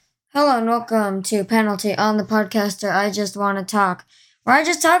Hello and welcome to Penalty on the Podcaster I Just Want to Talk, where I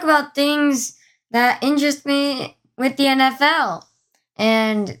just talk about things that interest me with the NFL.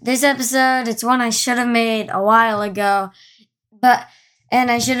 And this episode, it's one I should have made a while ago,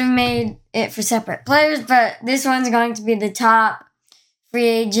 and I should have made it for separate players, but this one's going to be the top free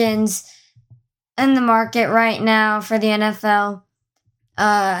agents in the market right now for the NFL.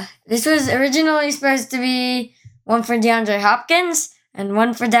 This was originally supposed to be one for DeAndre Hopkins and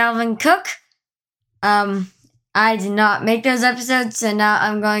one for Dalvin Cook. I did not make those episodes, so now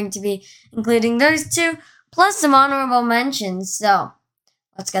I'm going to be including those two, plus some honorable mentions. So,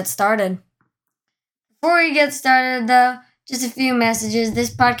 let's get started. Before we get started, though, just a few messages.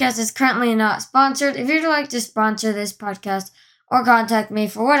 This podcast is currently not sponsored. If you'd like to sponsor this podcast or contact me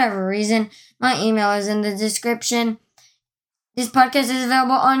for whatever reason, my email is in the description. This podcast is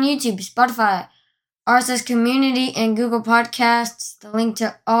available on YouTube, Spotify, RSS Community, and Google Podcasts. The link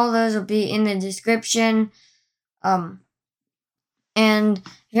to all those will be in the description. And if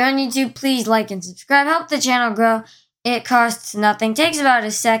you're on YouTube, please like and subscribe. Help the channel grow. It costs nothing. Takes about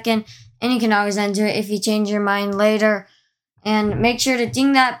a second, and you can always undo it if you change your mind later. And make sure to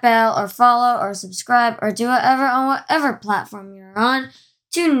ding that bell or follow or subscribe or do whatever on whatever platform you're on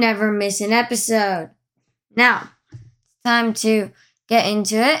to never miss an episode. Now, it's time to get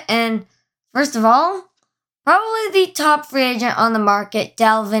into it. And first of all, probably the top free agent on the market,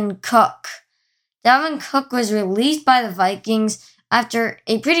 Dalvin Cook. Dalvin Cook was released by the Vikings after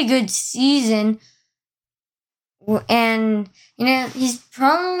a pretty good season. And, he's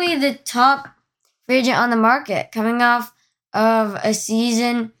probably the top free agent on the market, coming off of a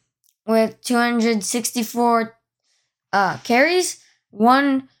season with 264 carries,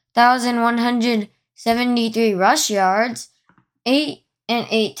 1,173 rush yards, 8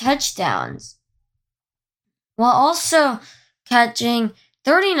 touchdowns, while also catching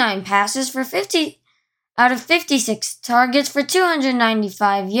 39 passes for 50 out of 56 targets for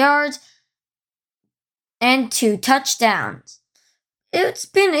 295 yards and 2 touchdowns. It's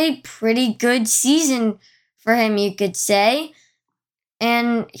been a pretty good season for him, you could say.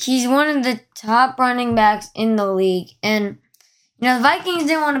 And he's one of the top running backs in the league. And, the Vikings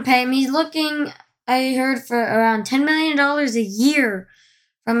didn't want to pay him. He's looking, I heard, for around $10 million a year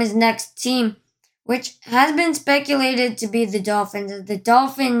from his next team, which has been speculated to be the Dolphins. The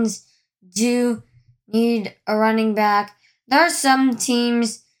Dolphins do need a running back. There are some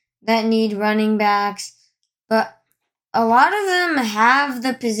teams that need running backs, but a lot of them have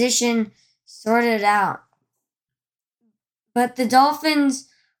the position sorted out. But the Dolphins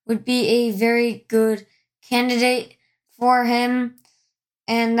would be a very good candidate for him,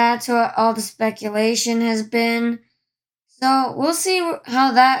 and that's what all the speculation has been. So we'll see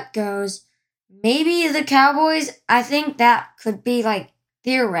how that goes. Maybe the Cowboys, I think that could be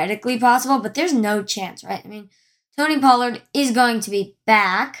theoretically possible, but there's no chance, right? Tony Pollard is going to be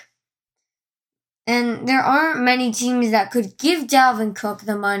back, and there aren't many teams that could give Dalvin Cook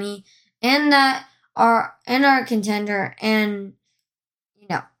the money and that are a contender and,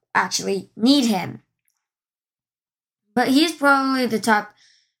 actually need him. But he's probably the top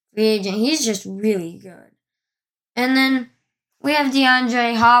free agent. He's just really good. And then we have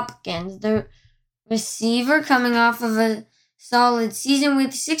DeAndre Hopkins, the receiver, coming off of a solid season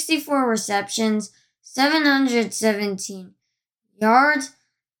with 64 receptions, 717 yards,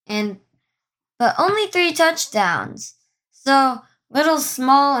 but only 3 touchdowns. So, little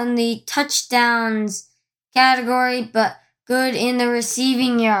small in the touchdowns category, but good in the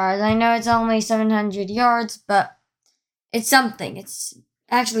receiving yards. I know it's only 700 yards, but it's something. It's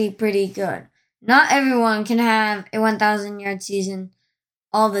actually pretty good. Not everyone can have a 1,000-yard season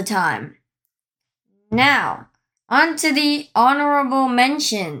all the time. Now, on to the honorable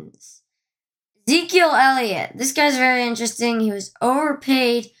mentions. Ezekiel Elliott. This guy's very interesting. He was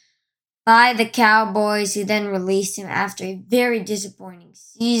overpaid by the Cowboys, who then released him after a very disappointing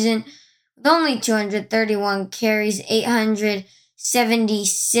season with only 231 carries,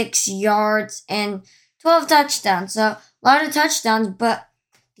 876 yards, and 12 touchdowns. So, a lot of touchdowns, but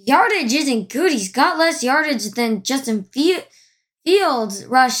the yardage isn't good. He's got less yardage than Justin Fields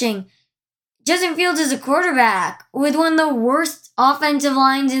rushing. Justin Fields is a quarterback with one of the worst offensive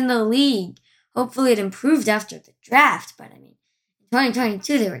lines in the league. Hopefully it improved after the draft, but in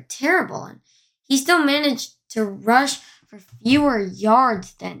 2022 they were terrible, and he still managed to rush for fewer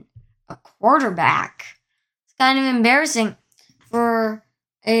yards than a quarterback. It's kind of embarrassing for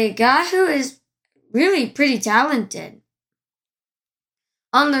a guy who is really pretty talented.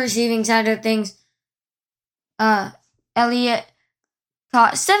 On the receiving side of things, Elliott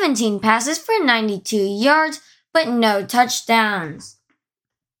caught 17 passes for 92 yards, but no touchdowns.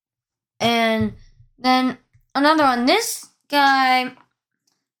 And then another one. This guy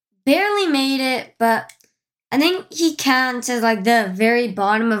barely made it, but I think he counts as like the very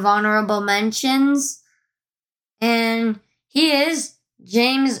bottom of honorable mentions. And he is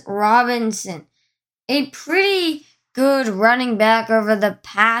James Robinson, a pretty good running back over the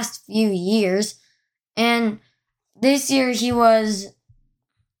past few years. And this year he was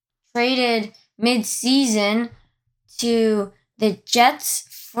traded mid-season to the Jets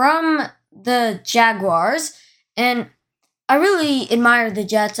from the Jaguars. And I really admire the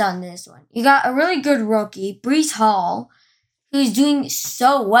Jets on this one. You got a really good rookie, Breece Hall, who's doing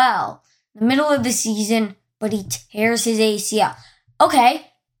so well in the middle of the season, but he tears his ACL. Okay,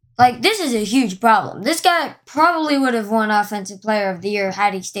 like this is a huge problem. This guy probably would have won Offensive Player of the Year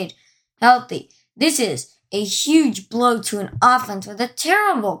had he stayed healthy. This is a huge blow to an offense with a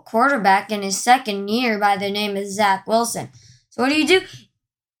terrible quarterback in his second year by the name of Zach Wilson. So what do?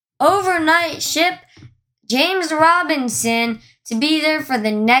 Overnight ship James Robinson to be there for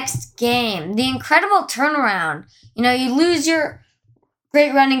the next game. The incredible turnaround. You lose your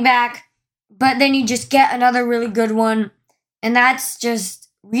great running back, but then you just get another really good one. And that's just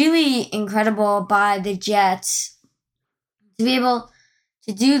really incredible by the Jets to be able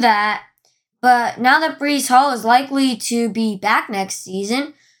to do that. But now that Breece Hall is likely to be back next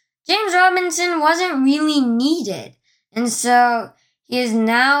season, James Robinson wasn't really needed. And so he is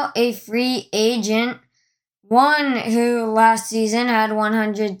now a free agent. One who last season had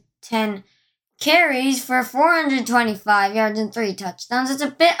 110 carries for 425 yards and 3 touchdowns. It's a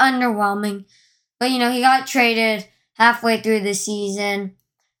bit underwhelming. But, he got traded halfway through the season.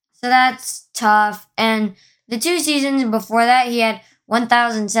 So that's tough. And the 2 seasons before that, he had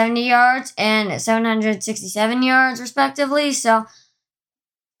 1,070 yards and 767 yards, respectively. So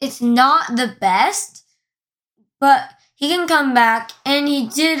it's not the best, but he can come back. And he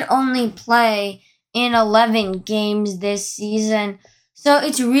did only play in 11 games this season. So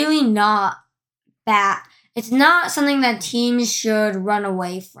it's really not bad. It's not something that teams should run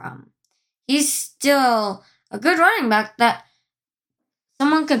away from. He's still a good running back that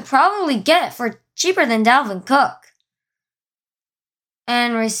someone could probably get for cheaper than Dalvin Cook.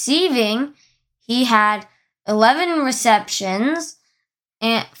 And receiving, he had 11 receptions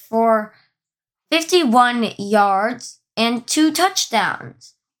and for 51 yards and 2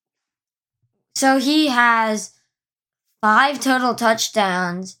 touchdowns. So he has 5 total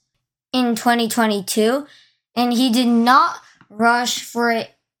touchdowns in 2022, and he did not rush for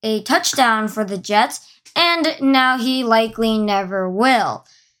a touchdown for the Jets, and now he likely never will.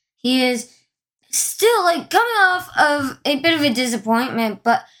 He is still coming off of a bit of a disappointment,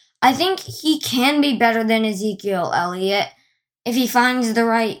 but I think he can be better than Ezekiel Elliott if he finds the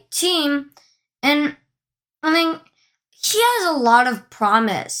right team. And I think he has a lot of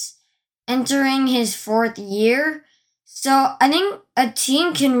promise entering his 4th year. So I think a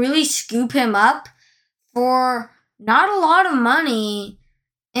team can really scoop him up for not a lot of money,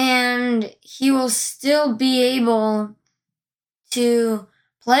 and he will still be able to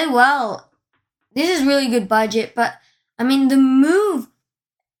play well. This is really good budget, but the move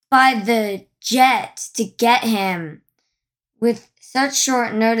by the Jets to get him with such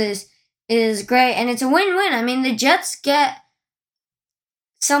short notice is great, and it's a win-win. The Jets get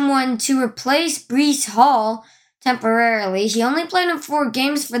someone to replace Breece Hall temporarily. He only played in 4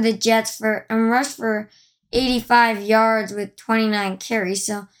 games for the Jets and rushed for 85 yards with 29 carries,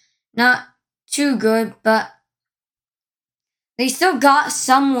 so not too good, but they still got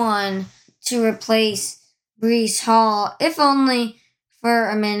someone to replace Breece Hall, if only for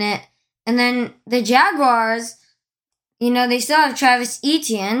a minute. And then the Jaguars, they still have Travis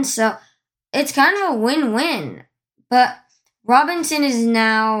Etienne, so it's kind of a win-win. But Robinson is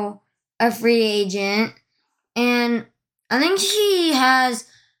now a free agent, and I think he has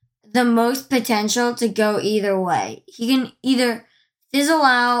the most potential to go either way. He can either fizzle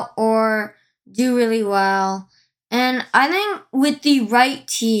out or do really well. And I think with the right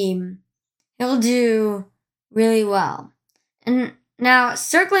team, he'll do really well. And now,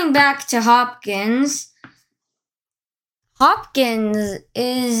 circling back to Hopkins, Hopkins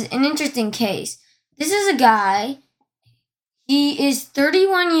is an interesting case. This is a guy, he is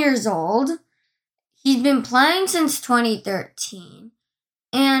 31 years old. He's been playing since 2013.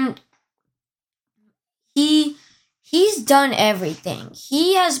 And he's done everything.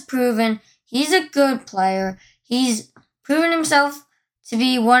 He has proven he's a good player. He's proven himself to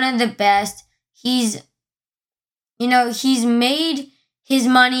be one of the best. He's made his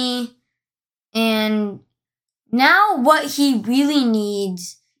money, and now what he really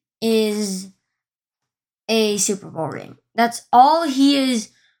needs is a Super Bowl ring. That's all he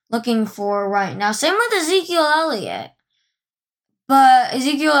is looking for right now. Same with Ezekiel Elliott. But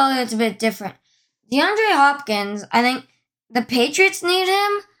Ezekiel Elliott's a bit different. DeAndre Hopkins, I think the Patriots need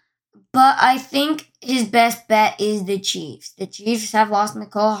him, but I think his best bet is the Chiefs. The Chiefs have lost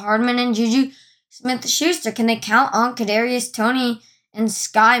Mecole Hardman and Juju Smith-Schuster. Can they count on Kadarius Toney and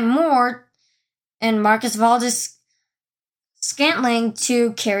Sky Moore and Marcus Valdes-Scantling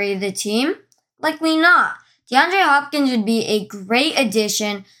to carry the team? Likely not. DeAndre Hopkins would be a great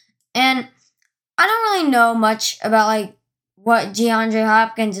addition, and I don't really know much about what DeAndre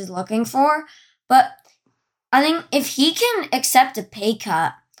Hopkins is looking for, but I think if he can accept a pay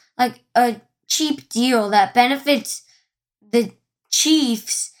cut, like a cheap deal that benefits the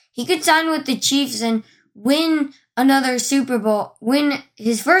Chiefs, he could sign with the Chiefs and win another Super Bowl, win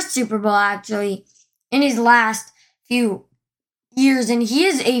his first Super Bowl actually in his last few years, and he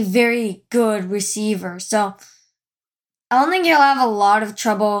is a very good receiver. So I don't think he'll have a lot of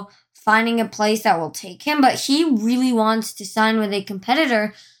trouble finding a place that will take him, but he really wants to sign with a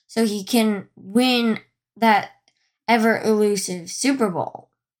competitor so he can win that ever-elusive Super Bowl.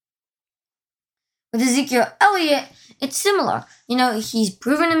 With Ezekiel Elliott, it's similar. He's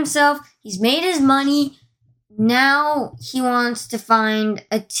proven himself. He's made his money. Now he wants to find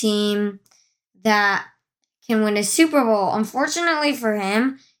a team that can win a Super Bowl. Unfortunately for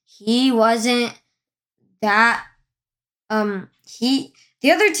him, he wasn't that...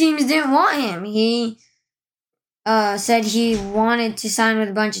 The other teams didn't want him. He said he wanted to sign with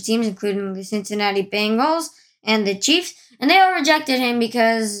a bunch of teams, including the Cincinnati Bengals and the Chiefs, and they all rejected him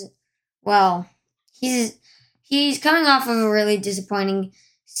because, well, he's coming off of a really disappointing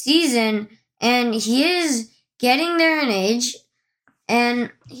season, and he is getting there in age,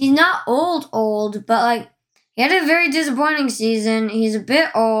 and he's not old, but he had a very disappointing season. He's a bit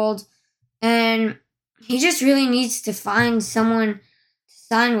old, and he just really needs to find someone to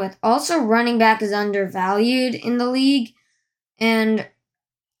sign with. Also, running back is undervalued in the league. And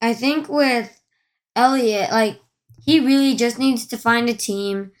I think with Elliott, he really just needs to find a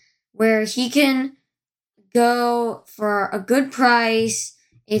team where he can go for a good price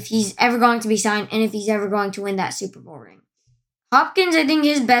if he's ever going to be signed and if he's ever going to win that Super Bowl ring. Hopkins, I think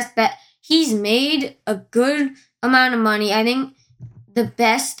his best bet, he's made a good amount of money. I think the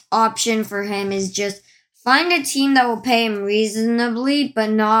best option for him is just find a team that will pay him reasonably, but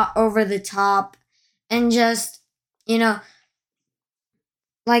not over the top. And just,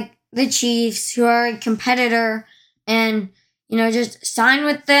 like the Chiefs, who are a competitor, and, just sign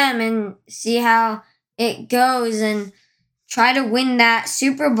with them and see how it goes and try to win that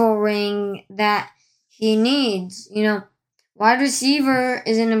Super Bowl ring that he needs. Wide receiver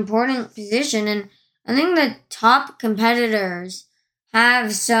is an important position, and I think the top competitors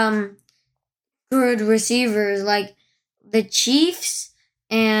have some good receivers, like the Chiefs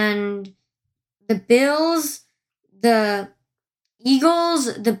and the Bills, the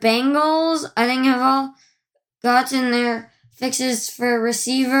Eagles, the Bengals, I think have all gotten their fixes for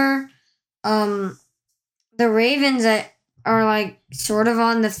receiver. The Ravens are sort of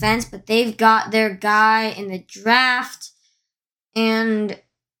on the fence, but they've got their guy in the draft. And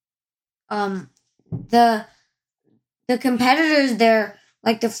the competitors there,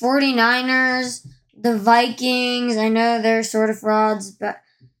 like the 49ers, the Vikings, I know they're sort of frauds, but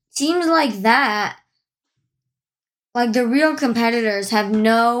teams like that, the real competitors have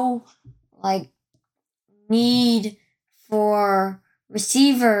no, need for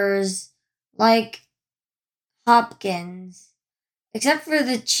receivers like Hopkins, except for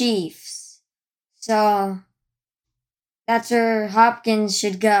the Chiefs. So that's where Hopkins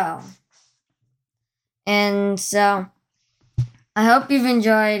should go. And so I hope you've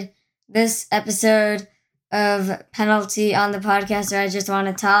enjoyed this episode of Penalty on the Podcast, where I just want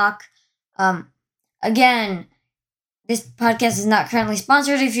to talk. Again, this podcast is not currently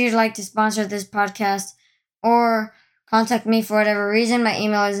sponsored. If you'd like to sponsor this podcast or contact me for whatever reason, my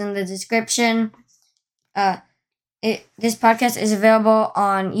email is in the description. This podcast is available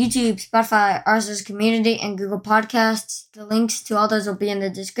on YouTube, Spotify, RSS Community, and Google Podcasts. The links to all those will be in the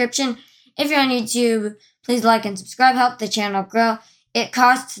description. If you're on YouTube, please like and subscribe. Help the channel grow. It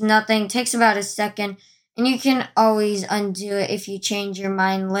costs nothing, takes about a second, and you can always undo it if you change your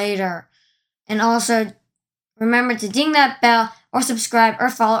mind later. And also, remember to ding that bell or subscribe or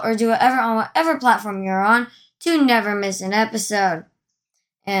follow or do whatever on whatever platform you're on to never miss an episode.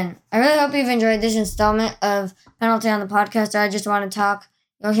 And I really hope you've enjoyed this installment of Penalty on the Podcast. I just want to talk.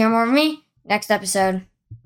 You'll hear more of me next episode.